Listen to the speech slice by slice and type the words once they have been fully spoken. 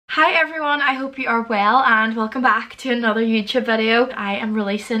Hi everyone, I hope you are well and welcome back to another YouTube video. I am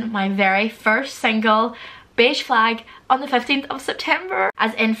releasing my very first single, Beige Flag, on the 15th of September.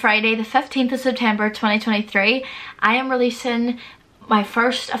 As in Friday the 15th of September 2023. I am releasing my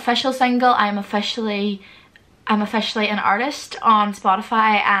first official single. I'm officially an artist on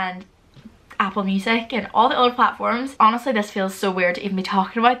Spotify and Apple Music and all the other platforms. Honestly, this feels so weird to even be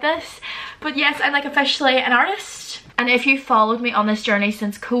talking about this. But yes, I'm officially an artist. And if you followed me on this journey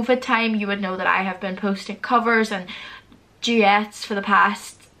since COVID time, you would know that I have been posting covers and duets for the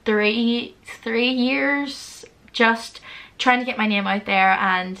past three years. Just trying to get my name out there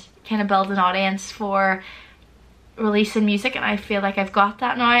and kind of build an audience for releasing music, and I feel like I've got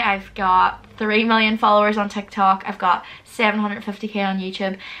that now. I've got 3 million followers on TikTok, I've got 750k on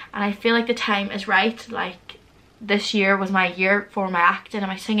YouTube, and I feel like the time is right. Like, this year was my year for my acting and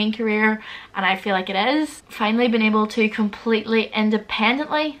my singing career, and I feel like it is. Finally been able to completely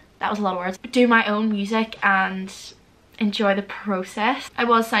independently, that was a lot of words, do my own music and enjoy the process. I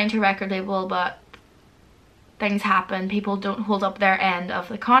was signed to a record label, but things happen. People don't hold up their end of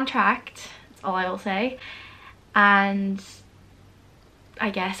the contract, that's all I will say. And I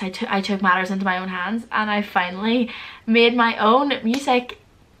guess I took matters into my own hands, and I finally made my own music,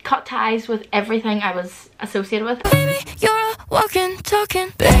 cut ties with everything I was associated with. Baby, you're a walking,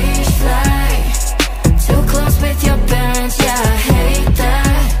 talking beige flag. Too close with your parents, yeah, I hate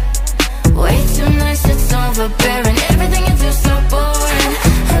that. Way too nice, it's overbearing. Everything you do so boring.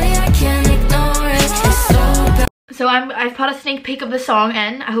 Honey, I can't ignore it. It's so bad. So I've put a sneak peek of the song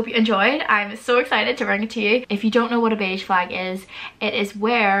in. I hope you enjoyed. I'm so excited to bring it to you. If you don't know what a beige flag is, it is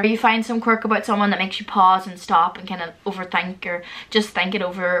where you find some quirk about someone that makes you pause and stop and kind of overthink or just think it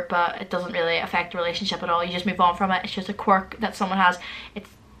over, but it doesn't really affect the relationship at all. You just move on from it. It's just a quirk that someone has. It's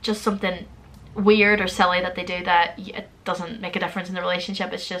just something weird or silly that they do that it doesn't make a difference in the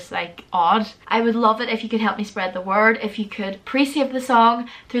relationship. It's just like odd. I would love it if you could help me spread the word, if you could pre-save the song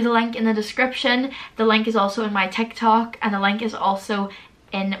through the link in the description. The link is also in my TikTok, and the link is also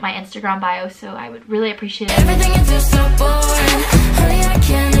in my Instagram bio, so I would really appreciate it. Everything you do so boring. Honey, I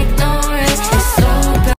can't